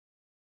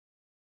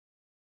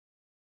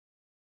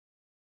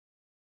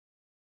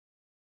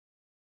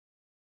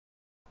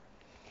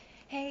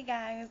Hey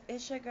guys,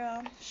 it's your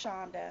girl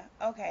Shawnda.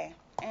 Okay,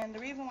 and the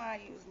reason why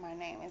I use my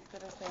name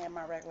instead of saying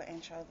my regular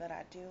intro that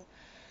I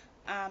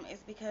do, is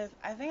because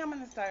I think I'm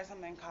gonna start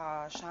something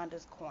called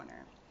Shawnda's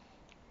Corner,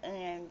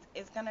 and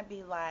it's gonna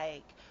be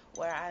like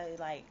where I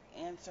like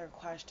answer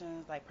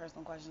questions, like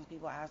personal questions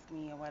people ask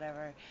me or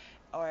whatever,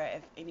 or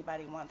if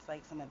anybody wants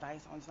like some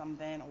advice on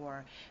something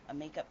or a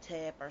makeup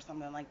tip or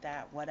something like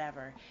that,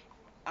 whatever.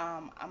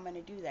 I'm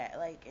gonna do that.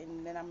 Like,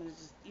 and then I'm gonna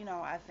just,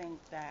 I think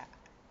that,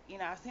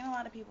 I've seen a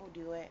lot of people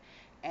do it,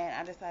 and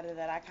I decided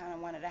that I kind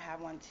of wanted to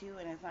have one too.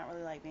 And it's not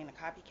really like being a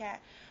copycat,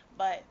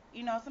 but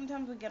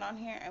sometimes we get on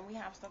here and we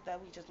have stuff that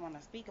we just want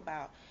to speak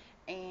about,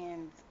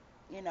 and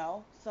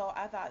so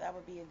I thought that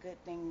would be a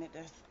good thing to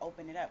just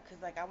open it up, because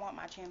like I want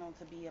my channel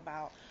to be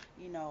about,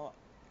 you know,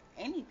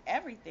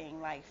 everything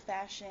like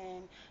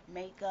fashion,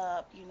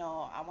 makeup.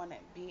 I want to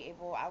be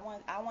able. I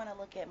want to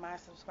look at my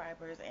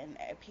subscribers and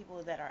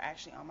people that are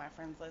actually on my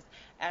friends list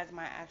as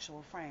my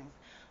actual friends.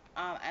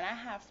 And I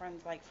have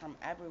friends like from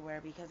everywhere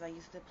because I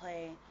used to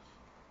play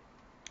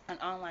an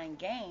online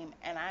game,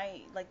 and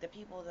I like the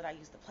people that I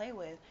used to play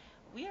with.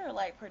 We are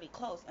like pretty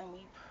close, and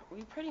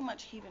we pretty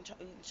much keep in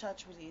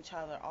touch with each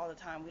other all the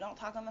time. We don't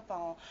talk on the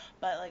phone,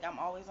 but like I'm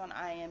always on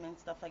IM and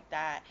stuff like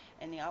that,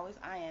 and they always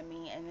IM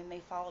me, and then they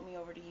follow me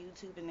over to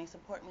YouTube and they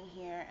support me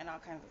here and all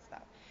kinds of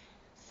stuff.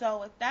 So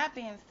with that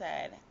being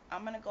said,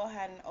 I'm gonna go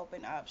ahead and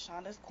open up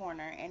Shawnda's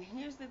Corner, and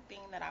here's the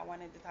thing that I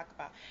wanted to talk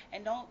about.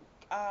 And don't,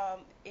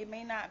 it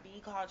may not be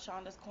called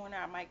Shawnda's Corner.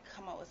 I might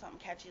come up with something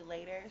catchy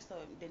later, so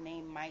the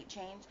name might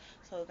change.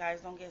 So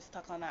guys, don't get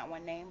stuck on that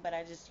one name. But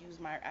I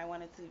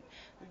wanted to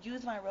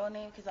use my real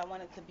name because I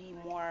wanted to be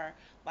more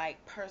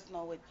like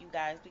personal with you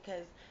guys,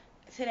 because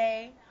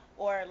today,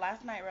 or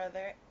last night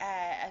rather,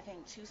 at I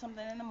think 2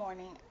 something in the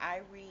morning, I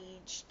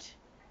reached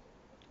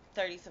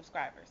 30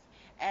 subscribers.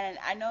 And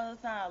I know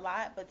it's not a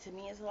lot, but to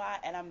me it's a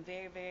lot, and I'm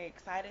very, very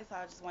excited. So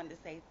I just wanted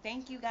to say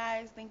thank you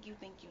guys. Thank you,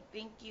 thank you,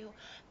 thank you.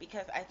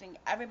 Because I thank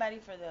everybody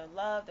for their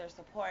love, their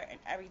support, and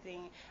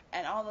everything.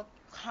 And all the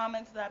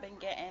comments that I've been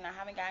getting.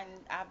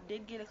 I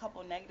did get a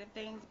couple negative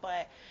things,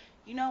 but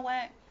you know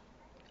what?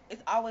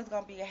 It's always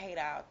going to be a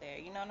hater out there.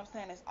 You know what I'm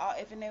saying?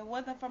 If it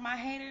wasn't for my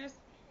haters,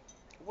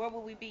 where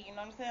would we be? You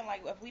know what I'm saying?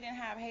 Like, if we didn't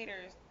have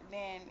haters,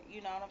 then,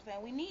 you know what I'm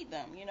saying? We need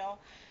them.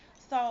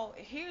 So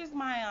here's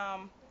my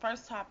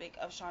first topic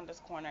of Shawnda's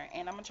Corner,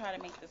 and I'm gonna try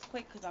to make this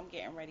quick because I'm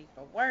getting ready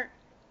for work,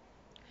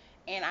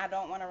 and I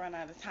don't want to run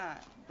out of time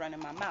running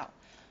my mouth.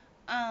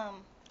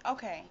 Um,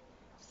 okay,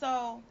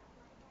 so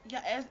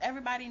yeah, as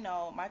everybody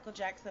know, Michael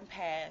Jackson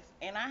passed,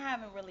 and I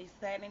haven't really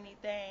said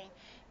anything,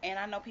 and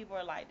I know people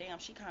are like, damn,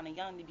 she kind of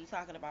young to be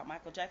talking about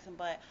Michael Jackson,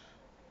 but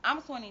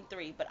I'm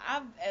 23, but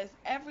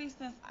ever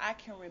since I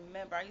can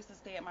remember, I used to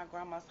stay at my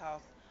grandma's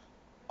house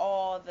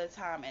all the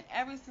time, and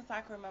ever since I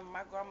can remember,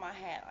 my grandma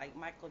had like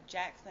Michael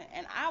Jackson,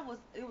 and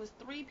it was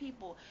 3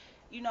 people.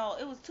 It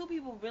was 2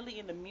 people really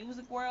in the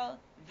music world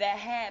that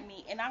had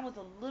me, and I was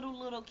a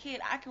little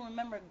kid. I can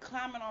remember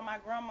climbing on my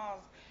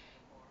grandma's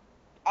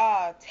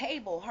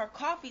table, her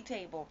coffee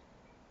table,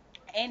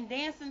 and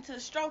dancing to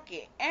Stroke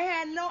It, and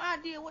had no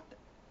idea what the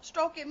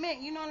Stroke It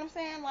meant. You know what I'm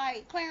saying?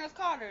 Like Clarence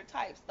Carter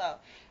type stuff.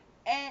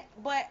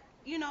 But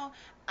you know,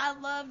 I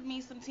loved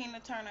me some Tina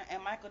Turner,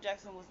 and Michael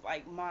Jackson was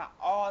like my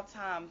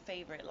all-time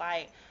favorite.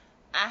 Like,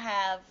 I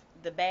have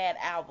the Bad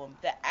album,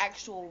 the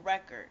actual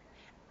record.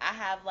 I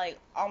have like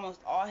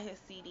almost all his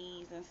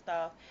CDs and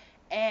stuff.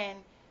 And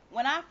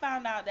when I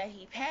found out that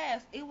he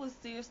passed, it was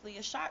seriously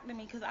a shock to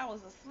me because I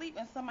was asleep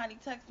and somebody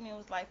texted me and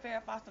was like,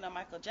 Farrah Fawcett and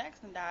Michael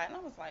Jackson died. And I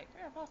was like,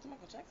 Farrah Fawcett and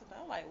Michael Jackson died?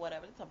 I'm like,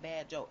 whatever, it's a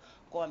bad joke.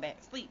 Going back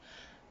to sleep.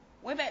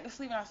 Went back to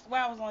sleep, and I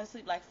swear I was only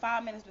asleep like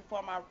 5 minutes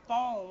before my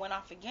phone went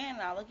off again.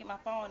 And I look at my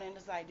phone and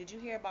it's like, did you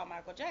hear about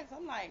Michael Jackson?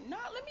 I'm like, nah,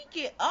 let me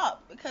get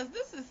up because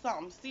this is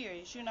something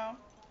serious.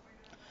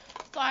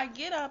 So I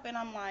get up and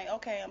I'm like,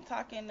 okay, I'm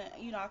talking,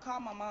 I call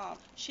my mom.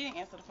 She didn't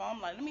answer the phone.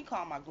 I'm like, let me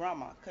call my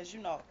grandma, because,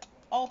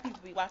 old people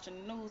be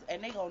watching the news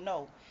and they gonna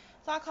know.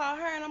 So I call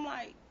her and I'm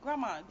like,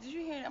 Grandma, did you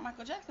hear that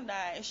Michael Jackson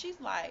died? And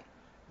she's like,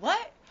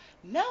 what?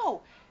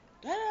 No.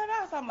 Da, da,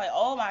 da. So I'm like,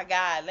 oh my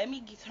God, let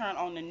me turn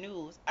on the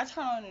news. I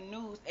turn on the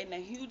news and the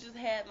hugest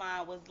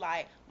headline was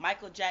like,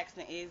 Michael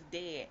Jackson is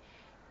dead.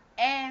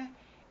 And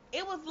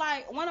it was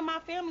like one of my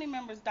family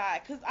members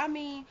died. Because, I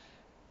mean,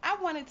 I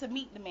wanted to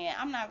meet the man.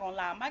 I'm not gonna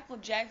lie. Michael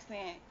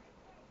Jackson,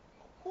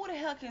 who the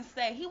hell can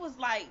say he was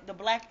like the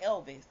Black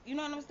Elvis? You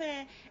know what I'm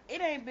saying?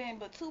 It ain't been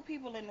but 2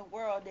 people in the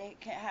world that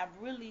can have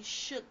really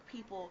shook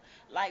people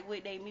like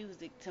with their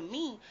music. To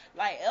me,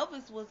 like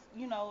Elvis was,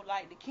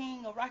 like the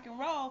king of rock and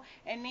roll,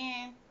 and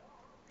then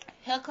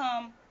here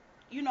come,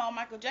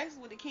 Michael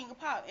Jackson with the king of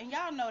pop, and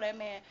y'all know that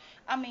man.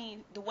 I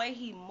mean, the way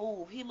he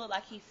moved, he looked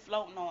like he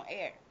floating on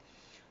air.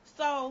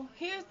 So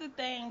here's the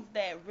things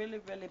that really,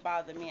 really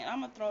bother me, and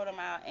I'm gonna throw them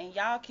out, and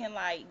y'all can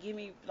give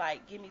me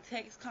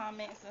text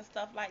comments and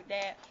stuff like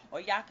that, or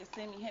y'all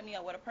can hit me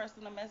up with a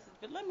personal message.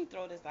 But let me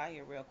throw this out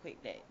here real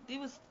quick. That there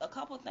was a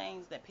couple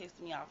things that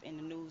pissed me off in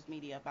the news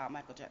media about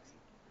Michael Jackson.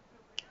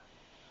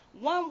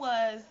 One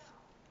was,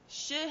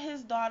 should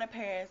his daughter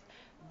Paris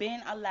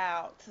been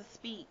allowed to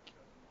speak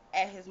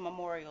at his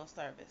memorial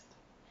service?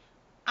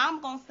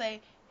 I'm going to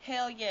say,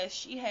 hell yes,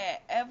 she had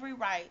every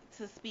right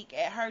to speak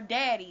at her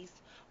daddy's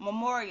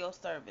memorial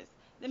service.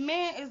 The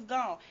man is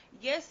gone.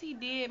 Yes, he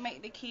did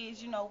make the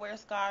kids, wear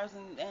scarves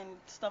and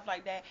stuff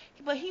like that.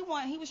 But he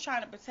was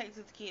trying to protect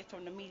his kids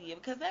from the media,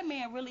 because that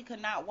man really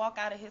could not walk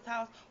out of his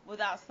house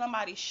without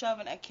somebody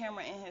shoving a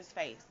camera in his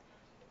face.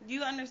 Do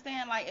you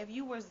understand? Like, if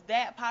you was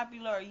that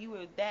popular or you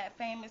were that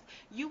famous,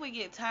 you would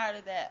get tired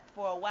of that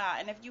for a while.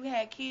 And if you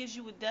had kids,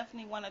 you would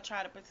definitely want to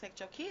try to protect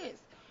your kids,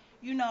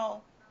 you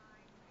know,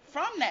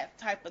 from that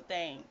type of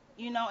thing.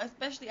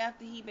 Especially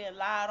after he been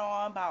lied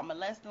on about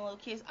molesting little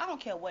kids. I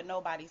don't care what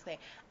nobody say.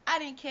 I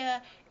didn't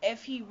care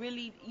if he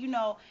really,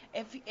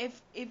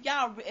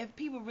 if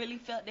people really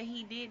felt that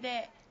he did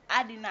that.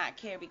 I did not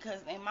care, because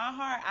in my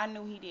heart I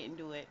knew he didn't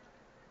do it.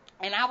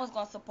 And I was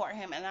going to support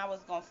him, and I was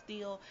going to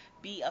still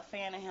be a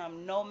fan of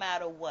him no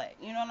matter what.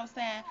 You know what I'm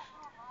saying?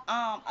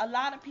 A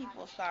lot of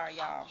people, sorry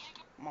y'all,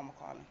 mama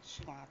calling,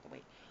 she gonna have to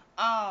wait.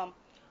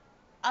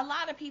 A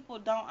lot of people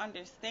don't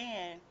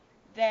understand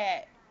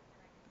that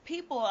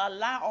people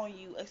lie on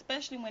you,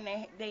 especially when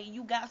they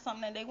you got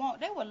something that they want.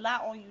 They will lie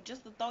on you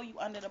just to throw you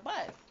under the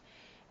bus.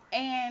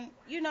 And,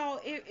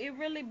 it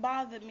really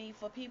bothered me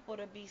for people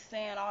to be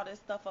saying all this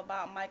stuff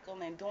about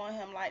Michael and doing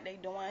him like they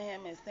doing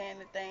him and saying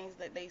the things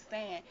that they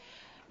saying.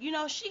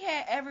 She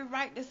had every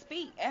right to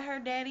speak at her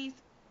daddy's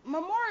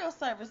memorial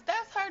service.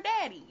 That's her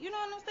daddy. You know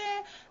what I'm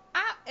saying?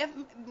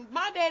 If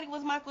my daddy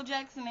was Michael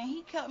Jackson and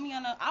he kept me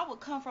under, I would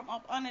come from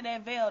up under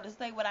that veil to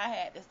say what I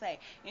had to say.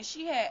 And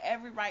she had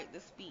every right to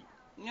speak.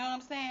 You know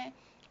what I'm saying?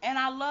 And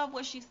I love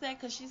what she said,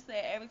 because she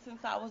said, ever since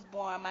I was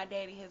born, my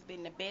daddy has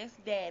been the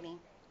best daddy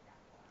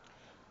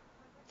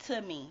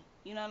to me.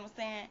 You know what I'm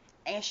saying?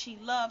 And she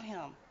loved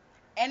him.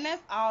 And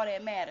that's all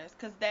that matters,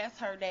 because that's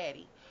her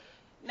daddy.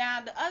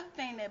 Now, the other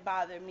thing that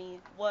bothered me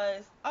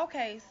was,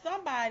 okay,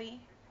 somebody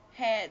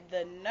had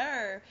the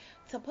nerve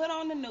to put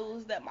on the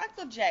news that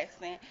Michael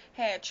Jackson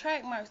had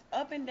track marks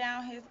up and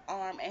down his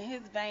arm and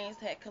his veins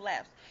had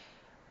collapsed.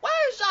 Why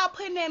is y'all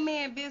putting that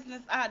man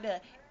business out there?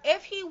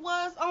 If he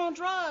was on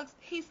drugs,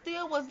 he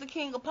still was the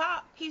king of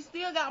pop. He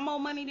still got more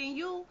money than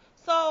you.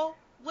 So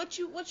what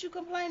you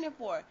complaining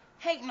for?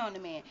 Hating on the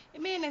man. The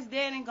man is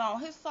dead and gone.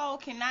 His soul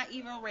cannot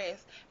even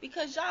rest,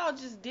 because y'all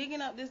just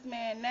digging up this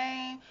man's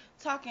name,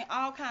 talking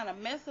all kind of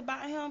mess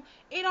about him.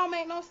 It don't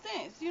make no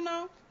sense.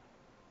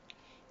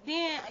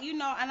 Then,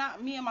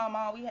 me and my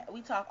mom,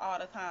 we talk all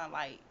the time,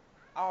 like,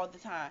 all the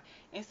time.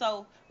 And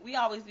so we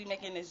always be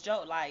making this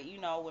joke, like,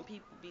 when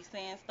people be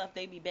saying stuff,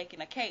 they be baking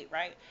a cake,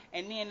 right?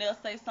 And then they'll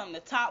say something to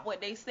top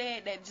what they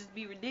said that just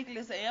be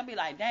ridiculous, and they'll be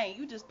like, dang,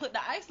 you just put the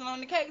icing on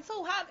the cake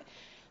too.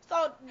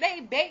 So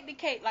they baked the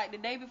cake like the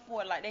day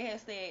before, like they had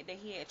said that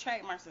he had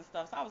track marks and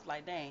stuff. So I was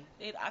like, dang.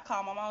 I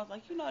called my mom, I was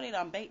like, they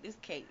done baked this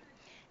cake.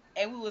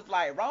 And we was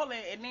like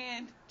rolling, and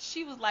then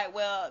she was like,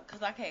 well,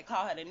 because I can't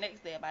call her the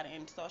next day about it.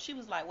 And so she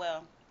was like,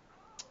 well,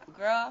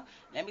 girl,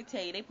 let me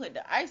tell you, they put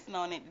the icing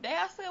on it today.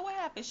 I said, what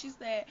happened? She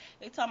said,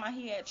 they told me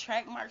he had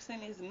track marks in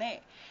his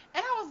neck.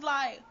 And I was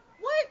like,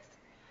 what?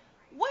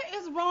 What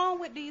is wrong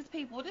with these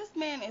people? This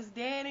man is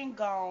dead and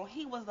gone.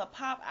 He was a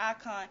pop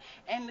icon.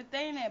 And the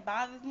thing that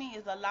bothers me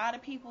is a lot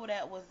of people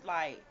that was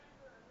like,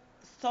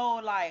 so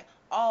like,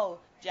 oh,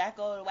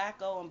 Jacko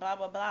Wacko and blah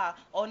blah blah.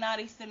 Oh, now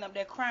they sitting up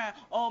there crying.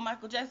 Oh,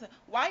 Michael Jackson.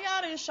 Why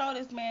y'all didn't show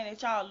this man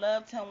that y'all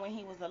loved him when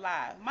he was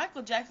alive?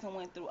 Michael Jackson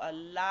went through a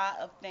lot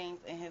of things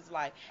in his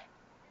life.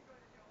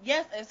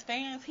 Yes, as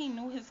fans, he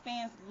knew his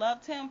fans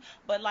loved him,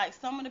 but like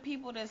some of the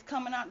people that's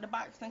coming out the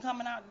box and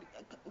coming out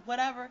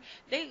whatever,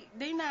 they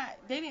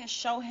didn't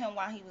show him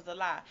while he was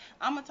alive.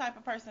 I'm a type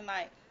of person,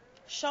 like,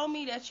 show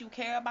me that you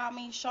care about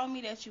me, show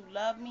me that you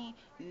love me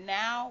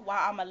now while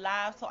I'm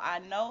alive, so I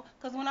know,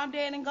 because when I'm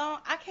dead and gone,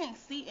 I can't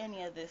see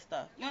any of this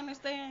stuff. You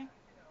understand?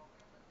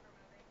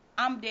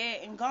 I'm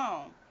dead and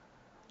gone.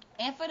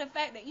 And for the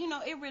fact that,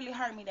 it really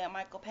hurt me that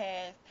Michael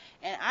passed.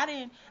 And I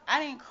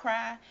didn't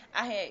cry.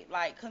 I had,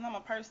 like, because I'm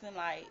a person,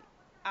 like,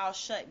 I'll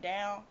shut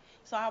down.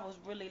 So I was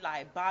really,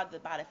 like,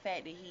 bothered by the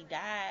fact that he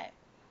died.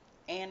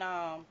 And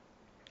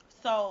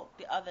so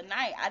the other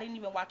night, I didn't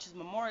even watch his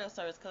memorial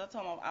service, because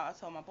I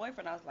told my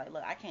boyfriend, I was like,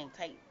 look, I can't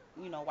take,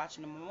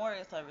 watching the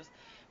memorial service,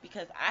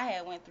 because I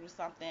had went through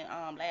something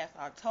last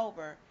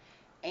October,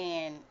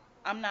 and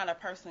I'm not a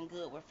person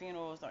good with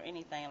funerals or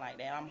anything like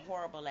that. I'm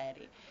horrible at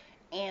it.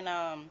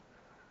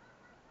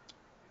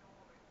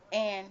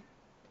 And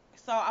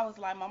so I was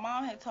like, my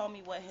mom had told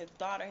me what his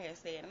daughter had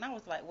said, and I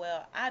was like,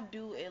 well, I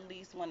do at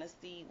least want to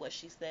see what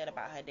she said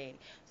about her daddy.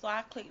 So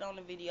I clicked on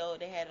the video,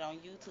 they had it on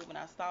YouTube, and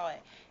I saw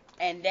it,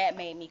 and that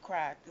made me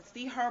cry. To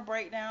see her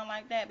break down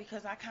like that,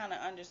 because I kind of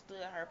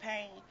understood her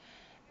pain.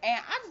 And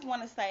I just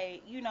want to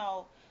say,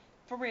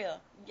 For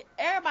real.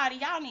 Everybody,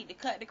 y'all need to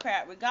cut the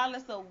crap,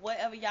 regardless of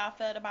whatever y'all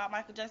felt about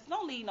Michael Jackson.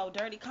 Don't leave no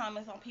dirty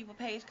comments on people's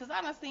page, because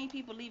I done seen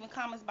people leaving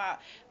comments about,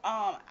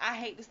 I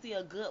hate to see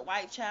a good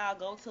white child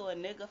go to a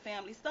nigga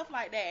family, stuff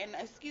like that. And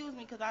excuse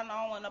me, because I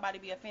don't want nobody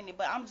to be offended,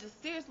 but I'm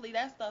just, seriously,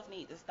 that stuff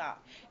needs to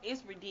stop.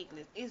 It's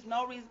ridiculous. It's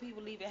no reason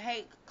people leaving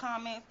hate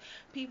comments,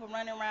 people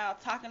running around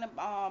talking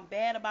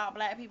bad about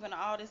black people and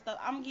all this stuff.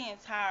 I'm getting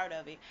tired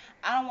of it.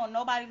 I don't want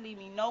nobody to leave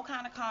me no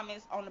kind of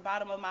comments on the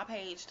bottom of my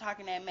page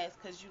talking that mess,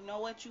 because you know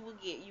what you will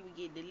get. You will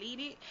get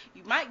deleted.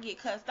 You might get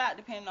cussed out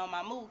depending on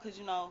my mood, because,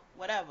 you know,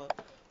 whatever.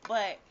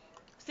 But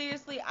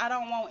seriously, I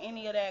don't want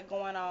any of that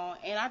going on.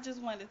 And I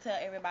just wanted to tell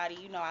everybody,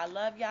 you know, I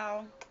love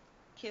y'all.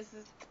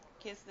 Kisses,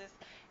 kisses.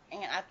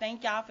 And I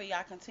thank y'all for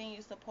y'all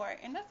continued support.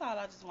 And that's all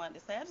I just wanted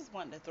to say. I just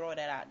wanted to throw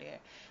that out there.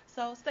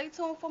 So stay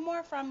tuned for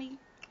more from me.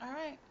 All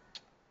right.